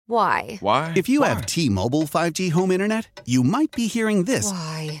Why? Why? If you have T-Mobile 5G home internet, you might be hearing this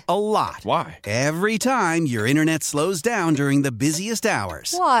Why? a lot. Why? Every time your internet slows down during the busiest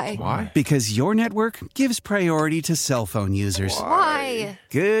hours. Why? Why? Because your network gives priority to cell phone users. Why?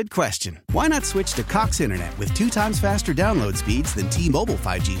 Good question. Why not switch to Cox Internet with 2 times faster download speeds than T-Mobile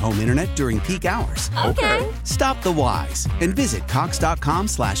 5G home internet during peak hours? Okay. Stop the whys and visit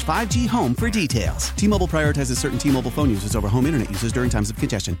cox.com/5G home for details. T-Mobile prioritizes certain T-Mobile phone users over home internet users during times of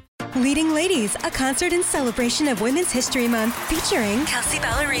congestion. Leading Ladies, a concert in celebration of Women's History Month featuring Kelsea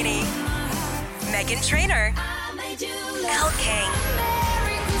Ballerini, Meghan Trainor, Elle King,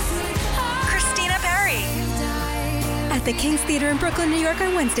 Christina Perri. At the King's Theater in Brooklyn, New York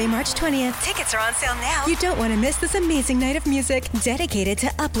on Wednesday, March 20th. Tickets are on sale now. You don't want to miss this amazing night of music dedicated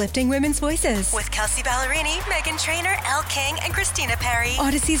to uplifting women's voices. With Kelsea Ballerini, Meghan Trainor, Elle King, and Christina Perri.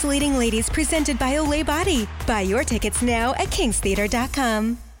 Odyssey's Leading Ladies presented by Olay Body. Buy your tickets now at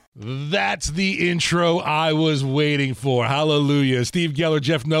kingstheater.com. That's the intro I was waiting for. Hallelujah. Steve Geller,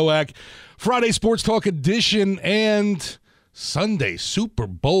 Jeff Nowak, Friday Sports Talk edition, and Sunday, Super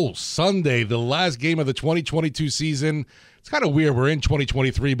Bowl Sunday, the last game of the 2022 season. It's kind of weird. We're in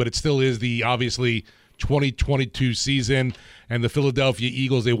 2023, but it still is the, obviously, 2022 season. And the Philadelphia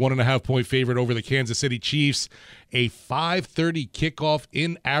Eagles, a 1.5-point favorite over the Kansas City Chiefs. A 5:30 kickoff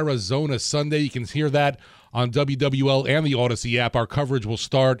in Arizona Sunday. You can hear that on WWL and the Odyssey app. Our coverage will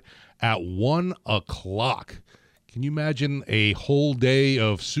start at 1 o'clock. Can you imagine a whole day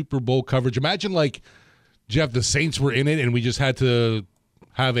of Super Bowl coverage? Imagine, like, Jeff, the Saints were in it and we just had to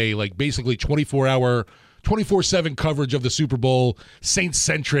have a, like, basically 24-hour, 24/7 coverage of the Super Bowl,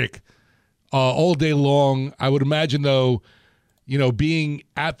 Saints-centric, all day long. I would imagine, though, you know, being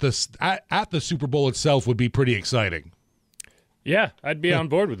at the Super Bowl itself would be pretty exciting. Yeah, I'd be on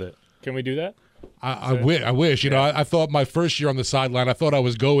board with it. Can we do that? I wish. You know, I thought my first year on the sideline, I thought I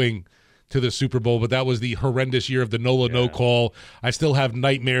was going to the Super Bowl, but that was the horrendous year of the NOLA no call. I still have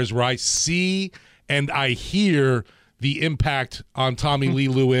nightmares where I see and I hear the impact on Tommy Lee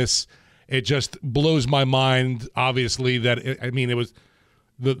Lewis. It just blows my mind, obviously, that, it was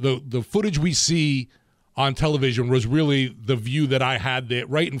the footage we see on television was really the view that I had there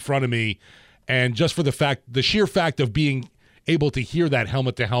right in front of me. And just for the sheer fact of being able to hear that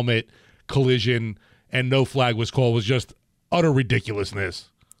helmet-to-helmet collision and no flag was called was just utter ridiculousness.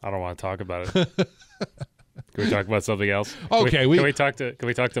 I don't want to talk about it. Can we talk about something else? Okay, can we talk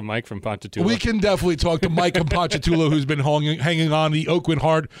to Mike from Ponchatoula? We can definitely talk to Mike from Ponchatoula, who's been hanging on the Oakwood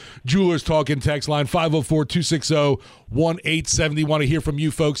Heart Jewelers Talking text line 504-260-1870. Want to hear from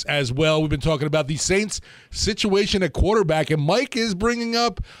you folks as well. We've been talking about the Saints situation at quarterback, and Mike is bringing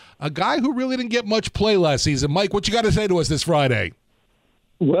up a guy who really didn't get much play last season. Mike, what you got to say to us this Friday?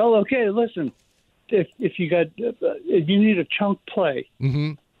 Well, okay, listen. If you need a chunk play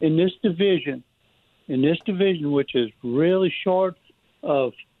in this division, which is really short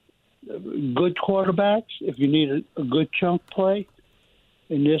of good quarterbacks, if you need a good chunk play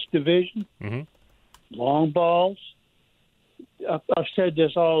in this division, long balls. I've said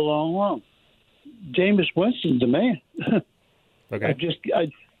this all along. Jameis Winston's the man. Okay.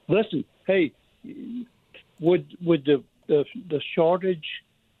 Listen. Hey, would the shortage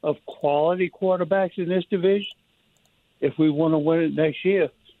of quality quarterbacks in this division, if we want to win it next year,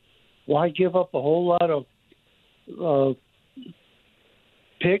 why give up a whole lot of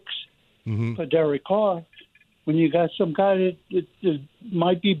picks for Derek Carr when you got some guy that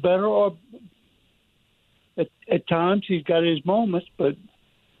might be better, or at times he's got his moments, but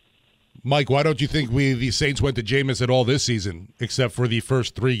Mike, why don't you think the Saints went to Jameis at all this season, except for the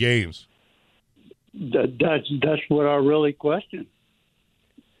first 3 games? That's what I really question.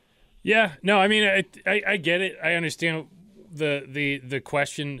 Yeah, no, I mean, I get it. I understand the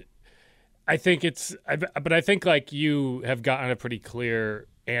question. I think but I think like you have gotten a pretty clear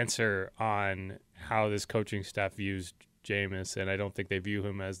answer on how this coaching staff views Jameis, and I don't think they view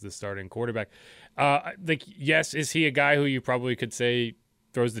him as the starting quarterback. Yes, is he a guy who you probably could say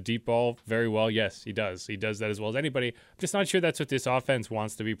throws the deep ball very well? Yes, he does. He does that as well as anybody. I'm just not sure that's what this offense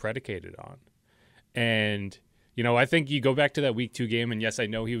wants to be predicated on. And you know, I think you go back to that week 2 game, and yes, I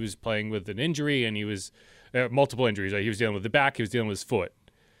know he was playing with an injury, and he was multiple injuries. Right? He was dealing with the back, he was dealing with his foot.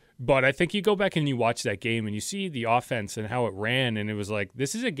 But I think you go back and you watch that game, and you see the offense and how it ran, and it was like,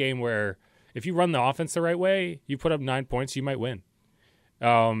 this is a game where if you run the offense the right way, you put up 9 points, you might win.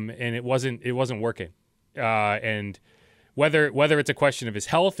 And it wasn't working. And whether it's a question of his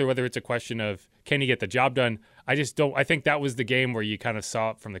health or whether it's a question of can he get the job done, I think that was the game where you kind of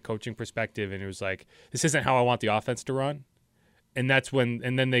saw it from the coaching perspective, and it was like, this isn't how I want the offense to run. And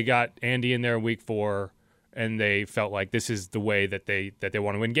then they got Andy in there in week 4, and they felt like this is the way that they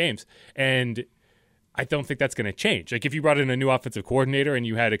want to win games. And I don't think that's going to change. Like if you brought in a new offensive coordinator and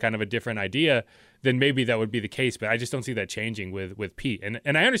you had a kind of a different idea, then maybe that would be the case. But I just don't see that changing with Pete. And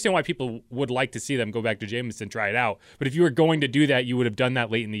I understand why people would like to see them go back to Jameis and try it out. But if you were going to do that, you would have done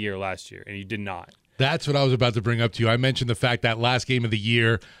that late in the year last year, and you did not. That's what I was about to bring up to you. I mentioned the fact that last game of the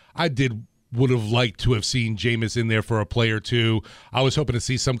year, would have liked to have seen Jameis in there for a play or two. I was hoping to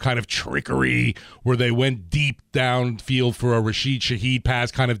see some kind of trickery where they went deep downfield for a Rashid Shaheed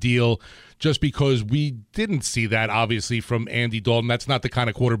pass kind of deal, just because we didn't see that, obviously, from Andy Dalton. That's not the kind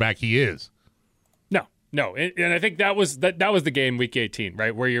of quarterback he is. No, and I think that was the game Week 18,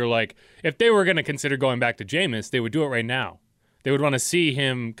 right, where you're like, if they were going to consider going back to Jameis, they would do it right now. They would want to see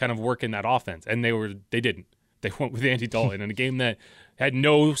him kind of work in that offense, and they didn't. They went with Andy Dalton in a game that had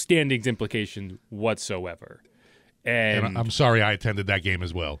no standings implications whatsoever. And I'm sorry I attended that game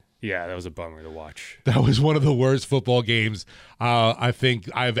as well. Yeah, that was a bummer to watch. That was one of the worst football games I think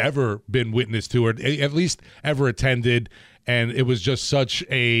I've ever been witness to, or at least ever attended, and it was just such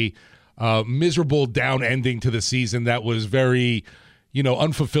a miserable down ending to the season that was very,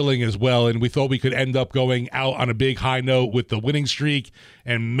 unfulfilling as well. And we thought we could end up going out on a big high note with the winning streak.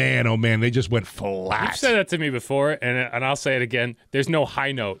 And man, oh man, they just went flat. You've said that to me before, and I'll say it again. There's no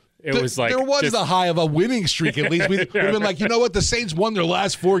high note. It was like there was the high of a winning streak. At least we'd been like, you know what, the Saints won their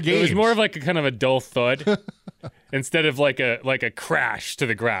last 4 games. It was more of like a kind of a dull thud instead of like a crash to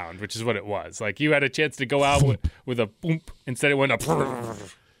the ground, which is what it was. Like you had a chance to go out with a boom, instead it went a.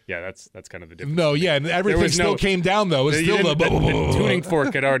 Yeah, that's kind of the difference. No, yeah, and everything still came down, though. It's still the tuning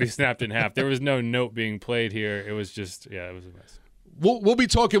fork had already snapped in half. There was no note being played here. It was just, it was a mess. We'll be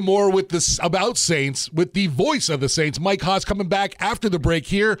talking more with this about Saints with the voice of the Saints, Mike Haas, coming back after the break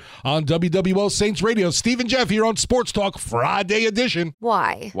here on WWL Saints Radio. Steve and Jeff here on Sports Talk Friday edition.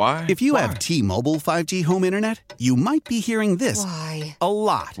 Why? If you have T-Mobile 5G home internet, you might be hearing this Why? a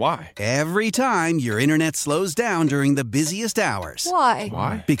lot. Why? Every time your internet slows down during the busiest hours.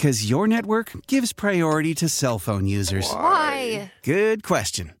 Why? Because your network gives priority to cell phone users. Why? Good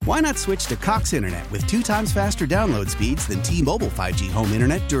question. Why not switch to Cox Internet with 2 times faster download speeds than T-Mobile 5G home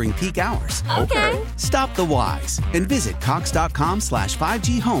internet during peak hours? Okay. Stop the whys and visit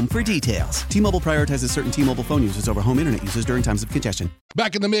cox.com/5G home for details. T-Mobile prioritizes certain T-Mobile phone users over home internet users during times of congestion.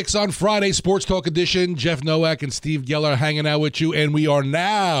 Back in the mix on Friday Sports Talk Edition. Jeff Nowak and Steve Geller hanging out with you, and we are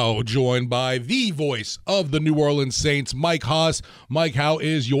now joined by the voice of the New Orleans Saints, Mike Haas. Mike, how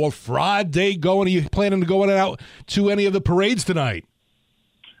is your Friday going? Are you planning to go out to any of the parades tonight?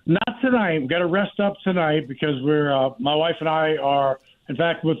 Not tonight. We've got to rest up tonight because we're my wife and I are, in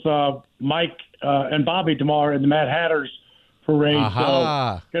fact, with Mike and Bobby tomorrow in the Mad Hatters parade.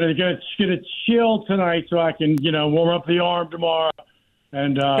 Aha. So gonna chill tonight so I can warm up the arm tomorrow,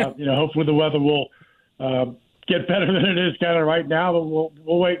 and hopefully the weather will get better than it is kind of right now. But we'll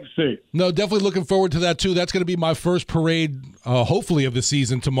wait and see. No, definitely looking forward to that too. That's going to be my first parade, hopefully, of the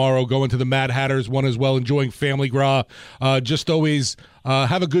season tomorrow. Going to the Mad Hatters one as well, enjoying Family Gras. Just always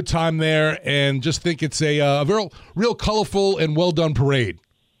have a good time there, and just think it's a real colorful and well done parade.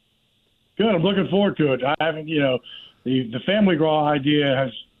 Good. I'm looking forward to it. I haven't, the Family Gras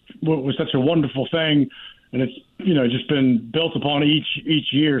idea was such a wonderful thing, and it's just been built upon each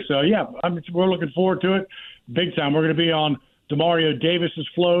year. So yeah, we're looking forward to it. Big time. We're going to be on Demario Davis's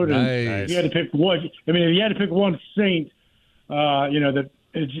float, and nice. if you had to pick one. If you had to pick one Saint, that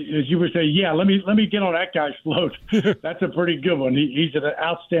as you would say, yeah, let me get on that guy's float. That's a pretty good one. He's an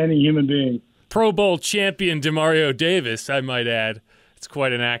outstanding human being. Pro Bowl champion Demario Davis, I might add. It's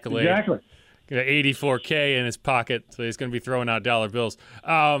quite an accolade. Exactly. Got $84K in his pocket, so he's going to be throwing out dollar bills.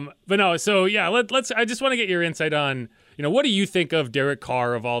 But no, so yeah, let's. I just want to get your insight on. What do you think of Derek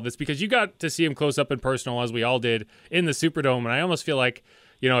Carr of all this? Because you got to see him close up and personal, as we all did, in the Superdome. And I almost feel like,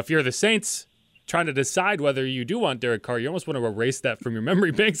 if you're the Saints trying to decide whether you do want Derek Carr, you almost want to erase that from your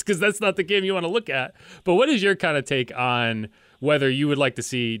memory banks because that's not the game you want to look at. But what is your kind of take on whether you would like to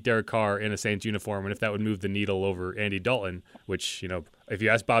see Derek Carr in a Saints uniform and if that would move the needle over Andy Dalton, which, if you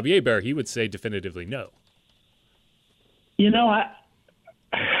ask Bobby Hebert, he would say definitively no.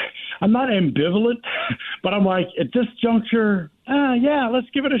 I'm not ambivalent, but I'm like, at this juncture, yeah, let's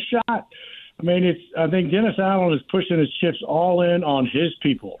give it a shot. I mean, I think Dennis Allen is pushing his chips all in on his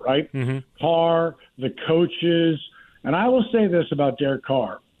people, right? Mm-hmm. Carr, the coaches. And I will say this about Derek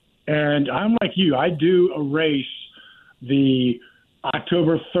Carr, and I'm like you, I do erase the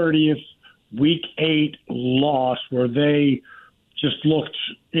October 30th, Week 8 loss where they just looked,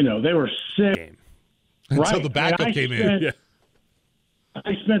 they were sick. Until the backup came in.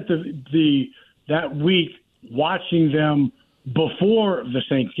 I spent that week watching them before the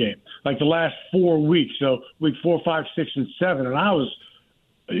Saints game. like the last 4 weeks, so week 4, 5, 6, and 7, and I was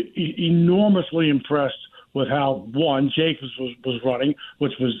enormously impressed with how, one, Jacobs was running,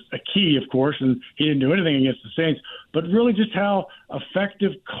 which was a key, of course, and he didn't do anything against the Saints, but really just how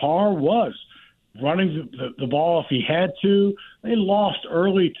effective Carr was running the ball if he had to. They lost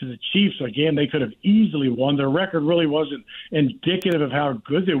early to the Chiefs. Again, they could have easily won. Their record really wasn't indicative of how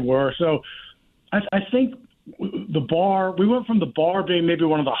good they were. So I think the bar, we went from the bar being maybe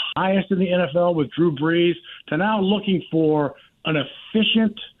one of the highest in the NFL with Drew Brees to now looking for an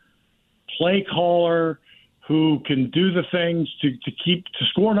efficient play caller who can do the things to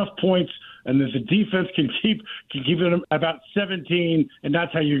score enough points, and that the defense can keep it about 17, and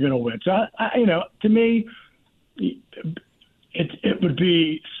that's how you're going to win. So, to me, it would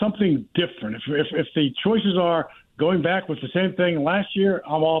be something different. If the choices are going back with the same thing last year,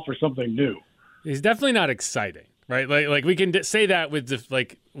 I'm all for something new. He's definitely not exciting, right? Like we can say that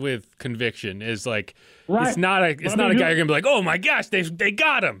with conviction. Is like right. It's not a guy you're gonna be like, oh my gosh, they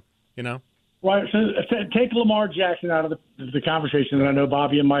got him, you know. Right. So take Lamar Jackson out of the conversation that I know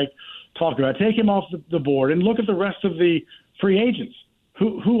Bobby and Mike talked about. Take him off the board and look at the rest of the free agents.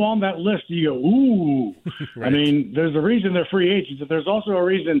 Who on that list do you go, ooh? Right. I mean, there's a reason they're free agents, but there's also a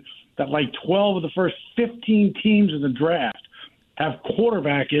reason that like 12 of the first 15 teams in the draft have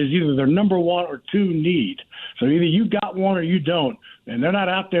quarterback as either their number 1 or 2 need. So either you got one or you don't, and they're not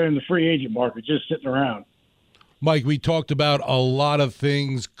out there in the free agent market just sitting around. Mike, we talked about a lot of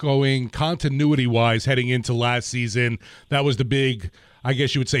things going continuity-wise heading into last season. That was the big, I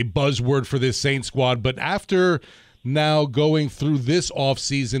guess you would say, buzzword for this Saints squad. But after now going through this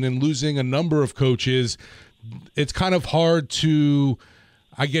offseason and losing a number of coaches, it's kind of hard to,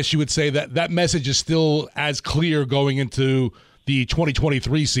 I guess you would say, that message is still as clear going into the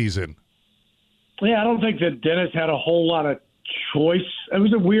 2023 season. Yeah, I don't think that Dennis had a whole lot of choice. It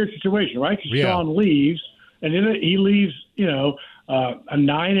was a weird situation, right? Because Sean leaves. And then he leaves, a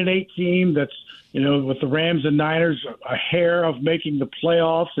 9-8 team that's, with the Rams and Niners, a hair of making the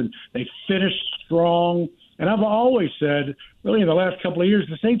playoffs, and they finished strong. And I've always said, really, in the last couple of years,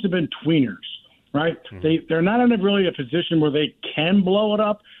 the Saints have been tweeners, right? Mm-hmm. They're not in really a position where they can blow it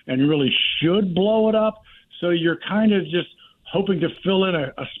up and really should blow it up. So you're kind of just hoping to fill in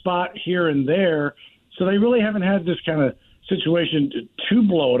a spot here and there. So they really haven't had this kind of situation to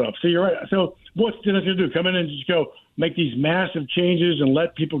blow it up. So you're right. So what's Dennis going to do? Come in and just go make these massive changes and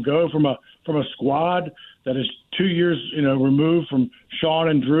let people go from a squad that is 2 years removed from Sean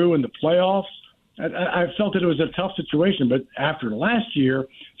and Drew in the playoffs? I felt that it was a tough situation, but after last year,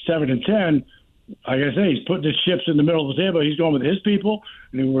 7-10, like I say, he's putting his chips in the middle of the table. He's going with his people,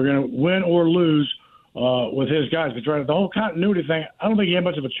 and we're going to win or lose with his guys. But the whole continuity thing, I don't think he had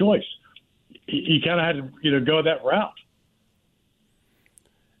much of a choice. He kind of had to go that route.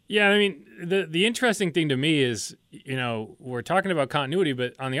 Yeah, I mean, the interesting thing to me is, we're talking about continuity,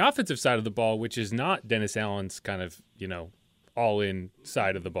 but on the offensive side of the ball, which is not Dennis Allen's kind of, all-in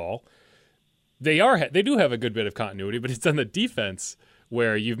side of the ball, they do have a good bit of continuity, but it's on the defense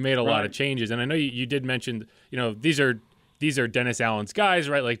where you've made a lot of changes. And I know you did mention, these are Dennis Allen's guys,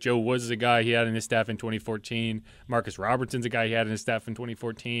 right? Like Joe Woods is a guy he had in his staff in 2014. Marcus Robertson's a guy he had in his staff in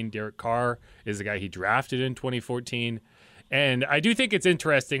 2014. Derek Carr is the guy he drafted in 2014. And I do think it's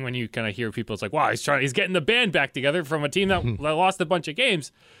interesting when you kind of hear people, it's like, wow, he's getting the band back together from a team that lost a bunch of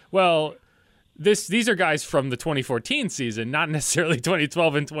games. Well, these are guys from the 2014 season, not necessarily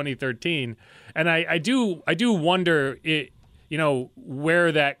 2012 and 2013. And I do wonder,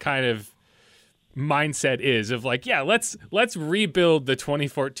 where that kind of mindset is of like, yeah, let's rebuild the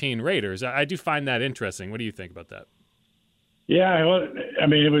 2014 Raiders. I do find that interesting. What do you think about that? Yeah, well, I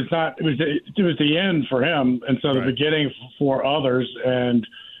mean, it was the end for him, and so the beginning for others, and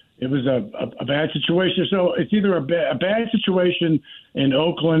it was a bad situation. So it's either a bad situation in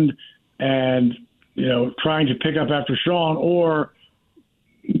Oakland, and trying to pick up after Sean, or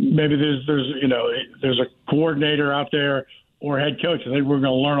maybe there's a coordinator out there or a head coach. I think we're going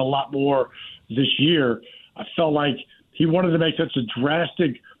to learn a lot more this year. I felt like he wanted to make such a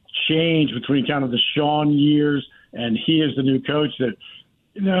drastic change between kind of the Sean years and he is the new coach that,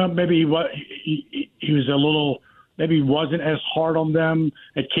 maybe he was a little, maybe he wasn't as hard on them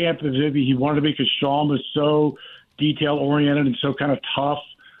at camp as maybe he wanted to be, because Sean was so detail oriented and so kind of tough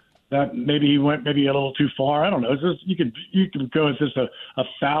that maybe he went maybe a little too far. I don't know. It's just, you could go at this a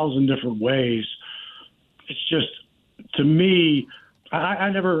 1,000 different ways. It's just, to me, I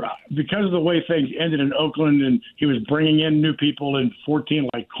never, because of the way things ended in Oakland and he was bringing in new people in 14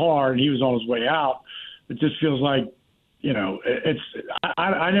 like Carr and he was on his way out, it just feels like, I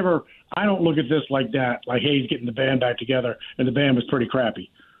don't look at this like that, like, hey, he's getting the band back together, and the band was pretty crappy.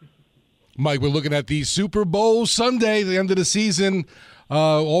 Mike, we're looking at the Super Bowl Sunday, the end of the season.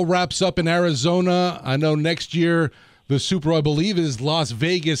 All wraps up in Arizona. I know next year the Super Bowl, I believe, is Las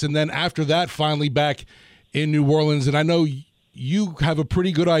Vegas, and then after that, finally back in New Orleans. And I know you have a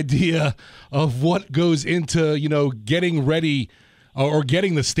pretty good idea of what goes into, getting ready or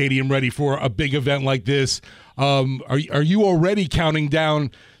getting the stadium ready for a big event like this. Are you already counting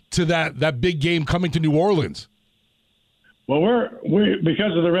down to that big game coming to New Orleans? Well, we're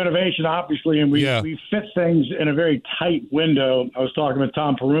because of the renovation, obviously, and we fit things in a very tight window. I was talking with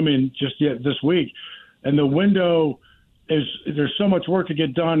Tom Perumian just this week, and the window there's so much work to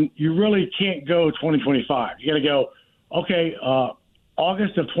get done. You really can't go 2025. You got to go, okay,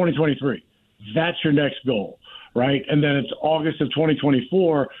 August of 2023. That's your next goal, right? And then it's August of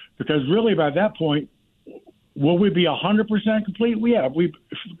 2024, because really by that point, will we be 100% complete? We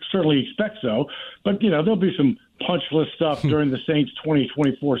certainly expect so. But, there'll be some punch list stuff during the Saints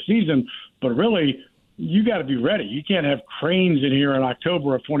 2024 season. But really, you got to be ready. You can't have cranes in here in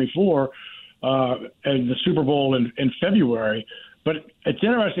October of 24 and the Super Bowl in February. But it's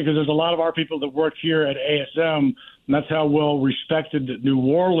interesting because there's a lot of our people that work here at ASM, and that's how well respected New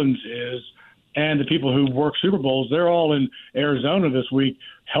Orleans is. And the people who work Super Bowls, they're all in Arizona this week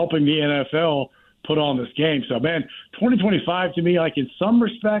helping the NFL put on this game. So, man, 2025 to me, like in some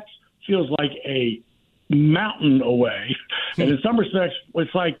respects, feels like a mountain away. And in some respects,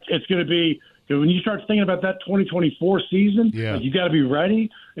 it's like it's going to be when you start thinking about that 2024 season, like you got to be ready.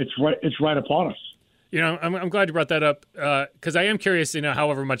 It's right upon us. I'm glad you brought that up because I am curious,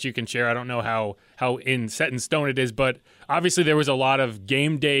 however much you can share. I don't know how set in stone it is, but obviously there was a lot of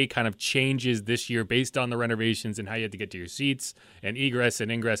game day kind of changes this year based on the renovations and how you had to get to your seats and egress and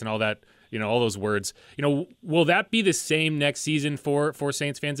ingress and all that, all those words. Will that be the same next season for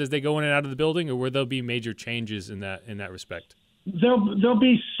Saints fans as they go in and out of the building, or will there be major changes in that respect? There'll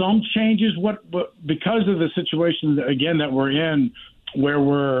be some changes. Because of the situation again that we're in, where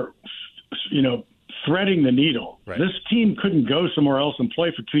we're threading the needle. Right. This team couldn't go somewhere else and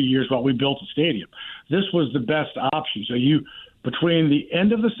play for 2 years while we built a stadium. This was the best option. So between the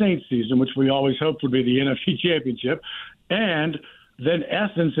end of the Saints season, which we always hoped would be the NFC Championship, and then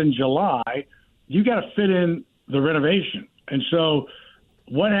Essence in July, you got to fit in the renovation. And so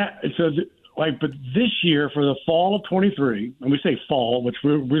but this year for the fall of 23, and we say fall, which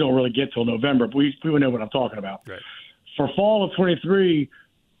we don't really get till November, but we know what I'm talking about. Right. For fall of 23,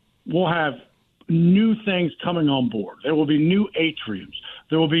 we'll have new things coming on board. There will be new atriums.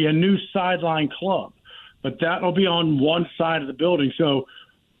 There will be a new sideline club, but that will be on one side of the building. So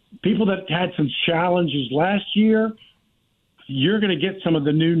people that had some challenges last year, you're going to get some of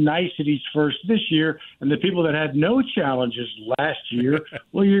the new niceties first this year. And the people that had no challenges last year,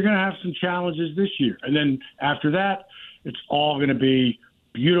 well, you're going to have some challenges this year. And then after that, it's all going to be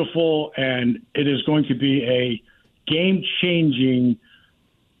beautiful, and it is going to be a game-changing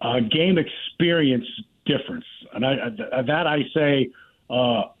game experience difference. And I say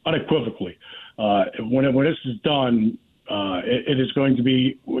unequivocally. When this is done, it is going to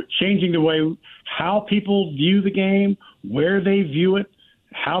be changing the way how people view the game, where they view it,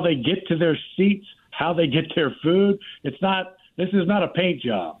 how they get to their seats, how they get their food. This is not a paint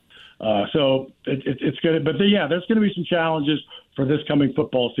job. So it's going to, but there's going to be some challenges for this coming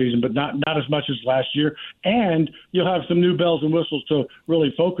football season, but not as much as last year. And you'll have some new bells and whistles to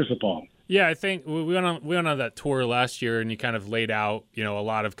really focus upon. Yeah, I think we went on that tour last year, and you kind of laid out, a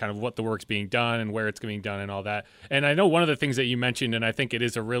lot of kind of what the work's being done and where it's being done and all that. And I know one of the things that you mentioned, and I think it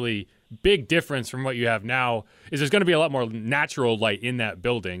is a really big difference from what you have now, is there's going to be a lot more natural light in that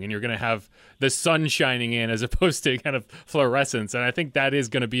building, and you're going to have the sun shining in as opposed to kind of fluorescence. And I think that is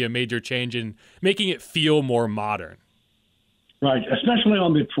going to be a major change in making it feel more modern. Right, especially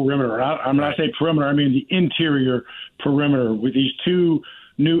on the perimeter. When I say perimeter, I mean the interior perimeter with these two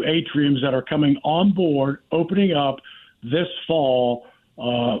new atriums that are coming on board, opening up this fall.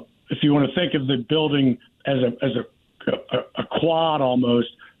 If you want to think of the building as a quad almost,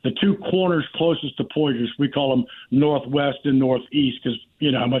 the two corners closest to Poydras, we call them northwest and northeast because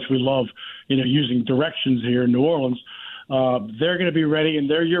you know how much we love using directions here in New Orleans. They're going to be ready, and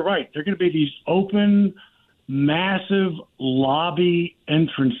you're right. They're going to be these open, massive lobby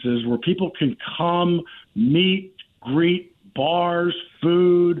entrances where people can come, meet, greet, bars,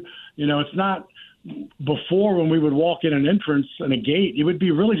 food. It's not before when we would walk in an entrance and a gate, it would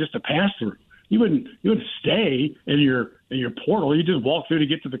be really just a pass through. You wouldn't stay in your portal. You just walk through to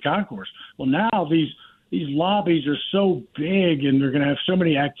get to the concourse. Well, now these lobbies are so big, and they're going to have so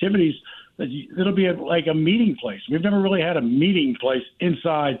many activities that it'll be like a meeting place. We've never really had a meeting place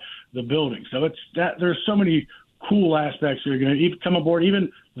inside the building. So there's so many cool aspects that are going to come aboard. Even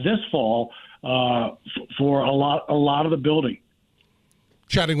this fall for a lot of the building.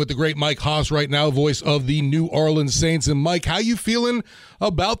 Chatting with the great Mike Haas right now, voice of the New Orleans Saints. And Mike, how you feeling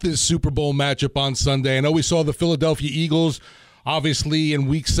about this Super Bowl matchup on Sunday? I know we saw the Philadelphia Eagles, obviously, in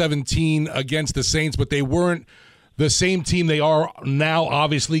Week 17 against the Saints, but they weren't the same team they are now.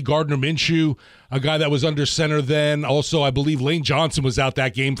 Obviously, Gardner Minshew, a guy that was under center then. Also, I believe Lane Johnson was out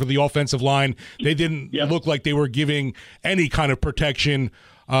that game for the offensive line. They didn't look like they were giving any kind of protection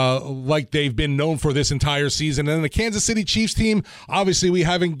like they've been known for this entire season. And then the Kansas City Chiefs team, obviously we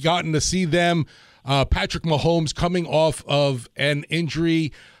haven't gotten to see them. Patrick Mahomes coming off of an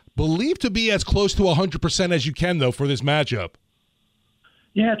injury, believed to be as close to 100% as you can, though, for this matchup.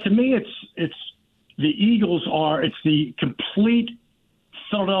 Yeah, to me, it's the Eagles it's the complete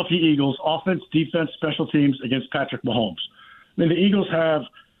Philadelphia Eagles, offense, defense, special teams against Patrick Mahomes.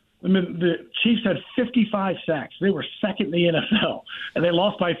 I mean, the Chiefs had 55 sacks. They were second in the NFL, and they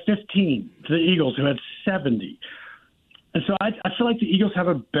lost by 15 to the Eagles, who had 70. And so I feel like the Eagles have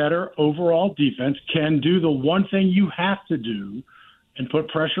a better overall defense, can do the one thing you have to do and put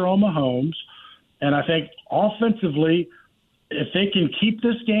pressure on Mahomes. And I think offensively, if they can keep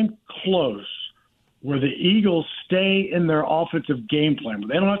this game close, where the Eagles stay in their offensive game plan,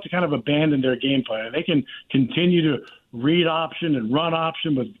 they don't have to kind of abandon their game plan. They can continue to read option and run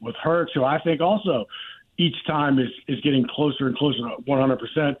option with Hurts, who I think also each time is getting closer and closer to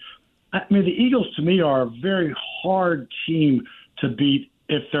 100%. I mean, the Eagles, to me, are a very hard team to beat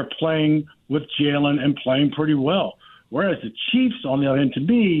if they're playing with Jalen and playing pretty well. Whereas the Chiefs, on the other hand, to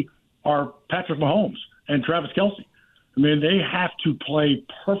me, are Patrick Mahomes and Travis Kelce. I mean, they have to play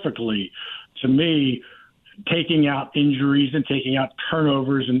perfectly, to me, taking out injuries and taking out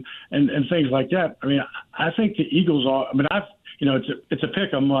turnovers and things like that. I mean, I think the Eagles are. I mean, it's a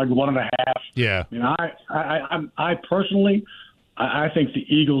pick. I'm like 1.5. Yeah. I mean, I personally, I think the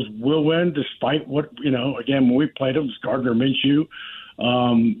Eagles will win, despite what Again, when we played them, it was Gardner Minshew,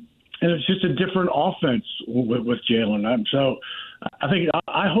 and it's just a different offense with Jalen. So,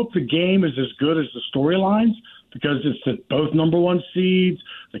 I hope the game is as good as the storylines, because it's both number one seeds,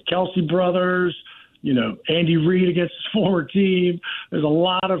 the Kelce brothers. Andy Reid against his former team. There's a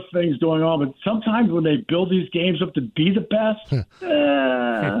lot of things going on, but sometimes when they build these games up to be the best,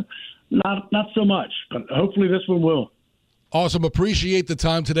 not so much. But hopefully this one will. Awesome. Appreciate the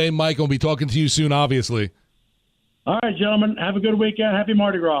time today, Mike. I'll be talking to you soon, obviously. All right, gentlemen. Have a good weekend. Happy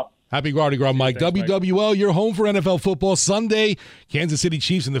Mardi Gras. Happy Mardi Gras, Mike. Thanks, WWL, you're home for NFL football Sunday. Kansas City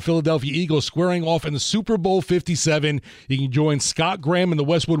Chiefs and the Philadelphia Eagles squaring off in the Super Bowl 57. You can join Scott Graham and the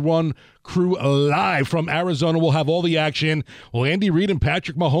Westwood One crew live from Arizona. We'll have all the action. Will Andy Reid and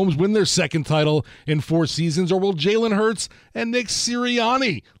Patrick Mahomes win their second title in 4 seasons, or will Jalen Hurts and Nick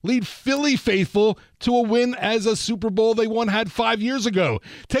Sirianni lead Philly faithful to a win as a Super Bowl they had 5 years ago?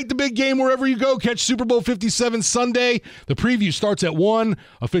 Take the big game wherever you go. Catch Super Bowl 57 Sunday. The preview starts at 1,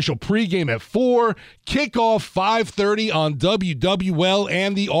 official pregame at 4, kickoff 5:30 on WWL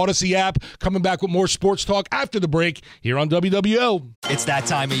and the Odyssey app. Coming back with more sports talk after the break here on WWL. It's that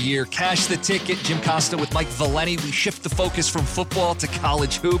time of year. Cash the Ticket. Jim Costa with Mike Valeni. We shift the focus from football to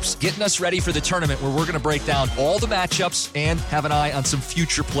college hoops, getting us ready for the tournament where we're going to break down all the matchups and have an eye on some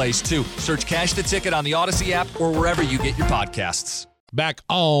future plays too. Search Cash the Ticket on the Odyssey app or wherever you get your podcasts. Back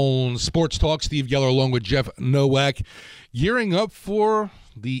on Sports Talk, Steve Geller along with Jeff Nowak, gearing up for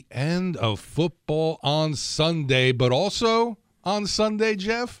the end of football on Sunday, but also on Sunday,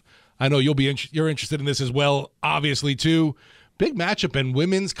 Jeff, I know you're interested in this as well, obviously, too. Big matchup in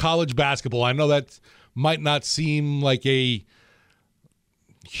women's college basketball. I know that might not seem like a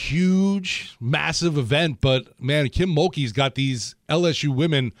huge, massive event, but, man, Kim Mulkey's got these LSU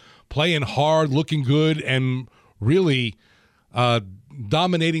women playing hard, looking good, and really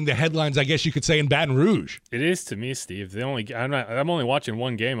dominating the headlines, I guess you could say, in Baton Rouge. It is to me, Steve. I'm only watching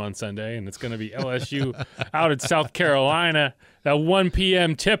one game on Sunday, and it's going to be LSU out at South Carolina. That 1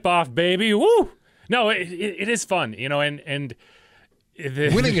 p.m. tip-off, baby. Woo! No, it is fun, and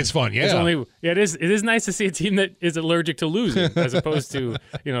winning is fun. Yeah, it is nice to see a team that is allergic to losing, as opposed to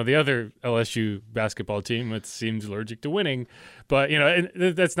the other LSU basketball team that seems allergic to winning. But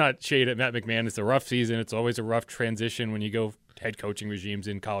that's not shade at Matt McMahon. It's a rough season. It's always a rough transition when you go head coaching regimes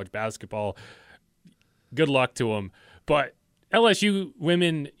in college basketball. Good luck to them. But LSU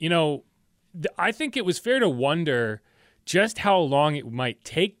women, I think it was fair to wonder just how long it might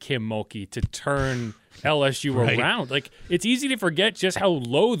take Kim Mulkey to turn LSU around. Like, it's easy to forget just how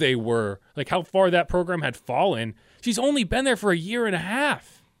low they were, like how far that program had fallen. She's only been there for a year and a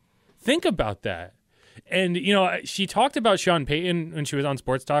half. Think about that. And, she talked about Sean Payton when she was on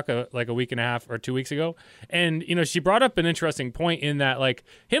Sports Talk like a week and a half or 2 weeks ago. And, she brought up an interesting point in that, like,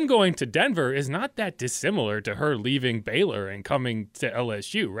 him going to Denver is not that dissimilar to her leaving Baylor and coming to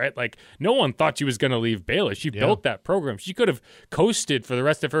LSU, right? Like, no one thought she was going to leave Baylor. She built that program. She could have coasted for the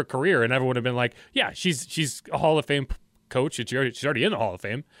rest of her career, and everyone would have been like, yeah, she's a Hall of Fame coach. She's already in the Hall of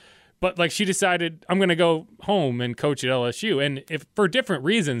Fame. But, like, she decided, I'm going to go home and coach at LSU. And if for different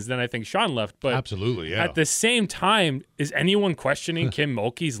reasons than I think Sean left. But absolutely, yeah. At the same time, is anyone questioning Kim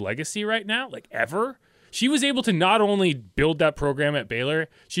Mulkey's legacy right now? Like, ever? She was able to not only build that program at Baylor,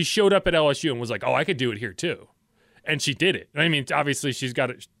 she showed up at LSU and was like, oh, I could do it here too. And she did it. I mean, obviously, she's got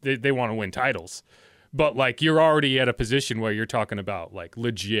it. They want to win titles. But, like, you're already at a position where you're talking about, like,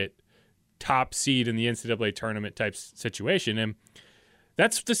 legit top seed in the NCAA tournament type situation. And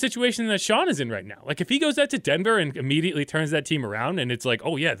that's the situation that Sean is in right now. Like, if he goes out to Denver and immediately turns that team around and it's like,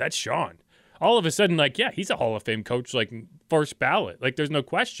 oh, yeah, that's Sean. All of a sudden, like, yeah, he's a Hall of Fame coach, like, first ballot. Like, there's no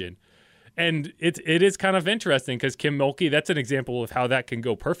question. And it is kind of interesting because Kim Mulkey, that's an example of how that can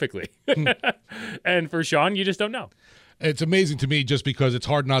go perfectly. And for Sean, you just don't know. It's amazing to me just because it's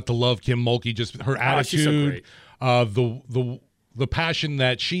hard not to love Kim Mulkey, just her attitude, the passion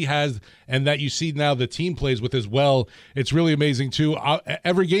that she has and that you see now the team plays with as well. It's really amazing, too.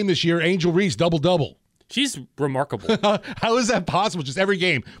 Every game this year, Angel Reese, double-double. She's remarkable. How is that possible? Just every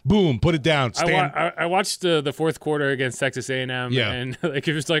game, boom, put it down. I watched the fourth quarter against Texas A&M, and like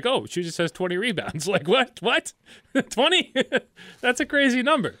it was like, oh, she just has 20 rebounds. Like, what? 20? That's a crazy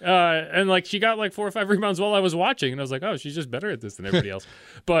number. And like she got like 4 or 5 rebounds while I was watching, and I was like, oh, she's just better at this than everybody else.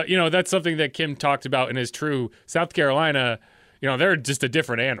 But, that's something that Kim talked about and is true. South Carolina, they're just a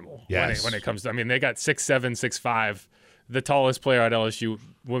different animal when it comes to, I mean, they got 6'7", 6'5". The tallest player at LSU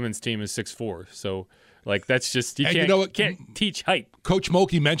women's team is 6'4". So, like, that's just, you can't teach height. Coach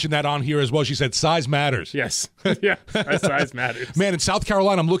Mulkey mentioned that on here as well. She said size matters. Yes. Yeah, size matters. Man, in South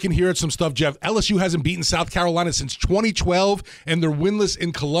Carolina, I'm looking here at some stuff, Jeff. LSU hasn't beaten South Carolina since 2012, and they're winless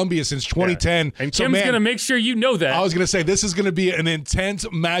in Columbia since 2010. Yeah. And Kim's going to make sure you know that. I was going to say, this is going to be an intense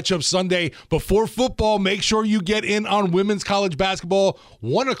matchup Sunday. Before football, make sure you get in on women's college basketball.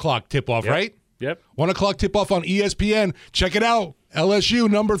 1 o'clock tip-off, right? Yep. 1 o'clock tip-off on ESPN. Check it out. LSU,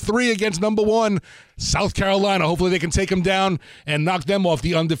 number 3 against number 1, South Carolina. Hopefully they can take them down and knock them off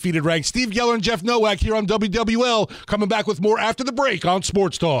the undefeated rank. Steve Geller and Jeff Nowak here on WWL. Coming back with more after the break on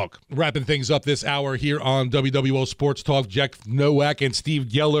Sports Talk. Wrapping things up this hour here on WWL Sports Talk. Jeff Nowak and Steve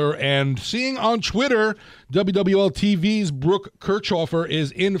Geller. And seeing on Twitter, WWL TV's Brooke Kirchhofer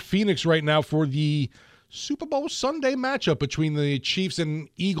is in Phoenix right now for the Super Bowl Sunday matchup between the Chiefs and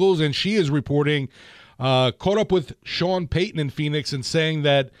Eagles. And she is reporting caught up with Sean Payton in Phoenix and saying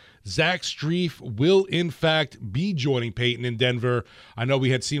that Zach Strief will, in fact, be joining Payton in Denver. I know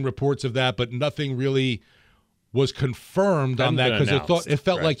we had seen reports of that, but nothing really was confirmed on that because it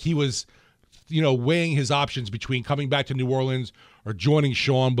felt like he was, weighing his options between coming back to New Orleans or joining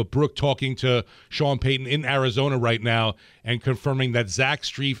Sean. But Brooke talking to Sean Payton in Arizona right now and confirming that Zach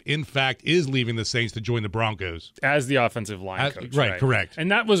Strief, in fact, is leaving the Saints to join the Broncos. As the offensive line coach. Right, correct.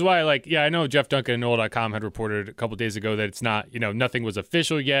 And that was why, I know Jeff Duncan and NOLA.com had reported a couple days ago that it's not, nothing was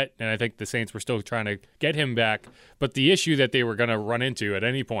official yet, and I think the Saints were still trying to get him back. But the issue that they were going to run into at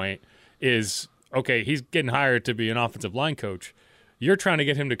any point is, okay, he's getting hired to be an offensive line coach. You're trying to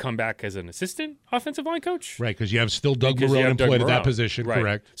get him to come back as an assistant offensive line coach? Right, because you have still Doug Marrone employed at that position, right.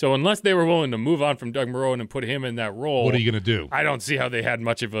 Correct. So unless they were willing to move on from Doug Marrone and put him in that role, what are you going to do? I don't see how they had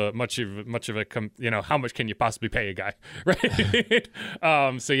much of a how much can you possibly pay a guy, right?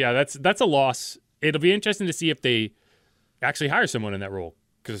 So yeah, that's a loss. It'll be interesting to see if they actually hire someone in that role.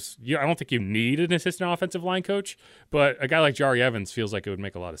 Because I don't think you need an assistant offensive line coach, but a guy like Jari Evans feels like it would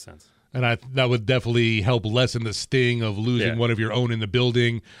make a lot of sense. And that would definitely help lessen the sting of losing one of your own in the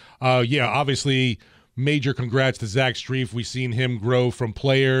building. Obviously, major congrats to Zach Strief. We've seen him grow from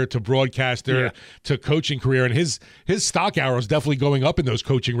player to broadcaster to coaching career, and his stock arrow is definitely going up in those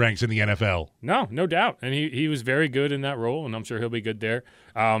coaching ranks in the NFL. No doubt. And he was very good in that role, and I'm sure he'll be good there.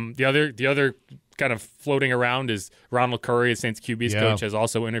 The other kind of floating around is Ronald Curry, Saints QB's coach, has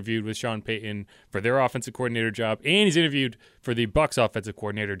also interviewed with Sean Payton for their offensive coordinator job, and he's interviewed for the Bucs offensive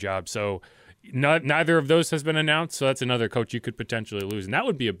coordinator job. So neither of those has been announced, so that's another coach you could potentially lose, and that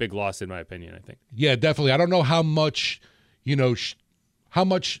would be a big loss in my opinion, I think. Yeah, definitely. I don't know how much, how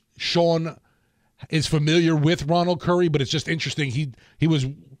much Sean is familiar with Ronald Curry, but it's just interesting. He was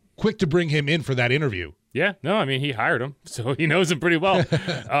quick to bring him in for that interview. Yeah, no, I mean, he hired him, so he knows him pretty well.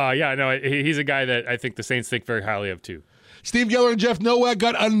 He's a guy that I think the Saints think very highly of, too. Steve Geller and Jeff Nowak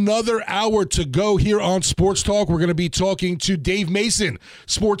got another hour to go here on Sports Talk. We're going to be talking to Dave Mason,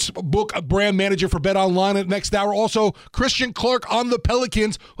 sportsbook brand manager for BetOnline at next hour. Also, Christian Clark on the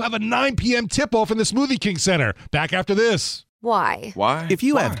Pelicans, who have a 9 p.m. tip-off in the Smoothie King Center. Back after this. Why? If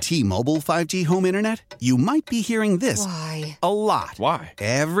you have T-Mobile 5G home internet, you might be hearing this Why? a lot. Why?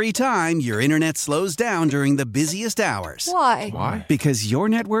 Every time your internet slows down during the busiest hours. Why? Because your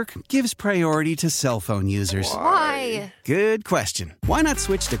network gives priority to cell phone users. Why? Good question. Why not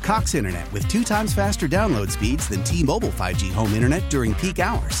switch to Cox Internet with 2 times faster download speeds than T-Mobile 5G home internet during peak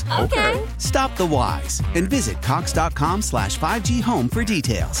hours? Okay. Stop the whys and visit cox.com/5G home for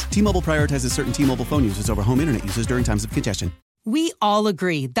details. T-Mobile prioritizes certain T-Mobile phone users over home internet users during times of congestion. We all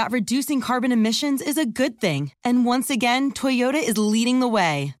agree that reducing carbon emissions is a good thing. And once again, Toyota is leading the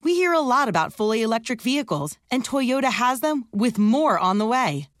way. We hear a lot about fully electric vehicles, and Toyota has them with more on the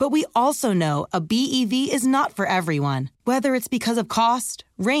way. But we also know a BEV is not for everyone, whether it's because of cost,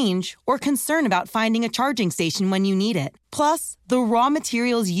 range, or concern about finding a charging station when you need it. Plus, the raw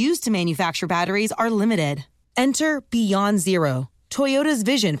materials used to manufacture batteries are limited. Enter Beyond Zero, Toyota's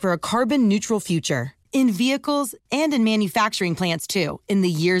vision for a carbon-neutral future. In vehicles and in manufacturing plants, too, in the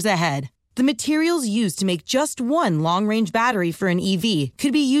years ahead. The materials used to make just one long-range battery for an EV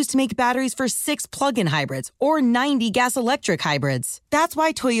could be used to make batteries for 6 plug-in hybrids or 90 gas-electric hybrids. That's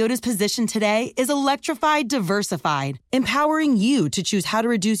why Toyota's position today is electrified, diversified, empowering you to choose how to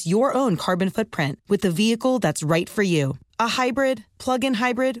reduce your own carbon footprint with the vehicle that's right for you. A hybrid, plug-in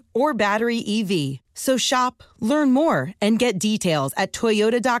hybrid, or battery EV. So shop, learn more, and get details at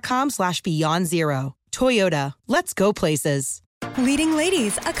toyota.com/beyondzero. Toyota, let's go places. Leading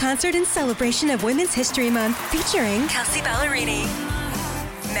Ladies, a concert in celebration of Women's History Month featuring Kelsey Ballerini,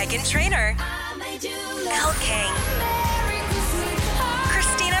 Meghan Trainor, Elle King,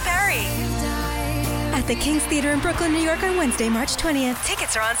 Christina Perri. At the King's Theater in Brooklyn, New York on Wednesday, March 20th.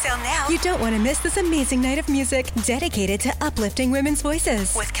 Tickets are on sale now. You don't want to miss this amazing night of music dedicated to uplifting women's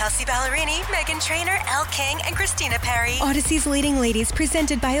voices. With Kelsey Ballerini, Meghan Trainor, Elle King, and Christina Perri. Odyssey's Leading Ladies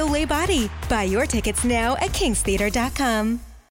presented by Olay Body. Buy your tickets now at kingstheater.com.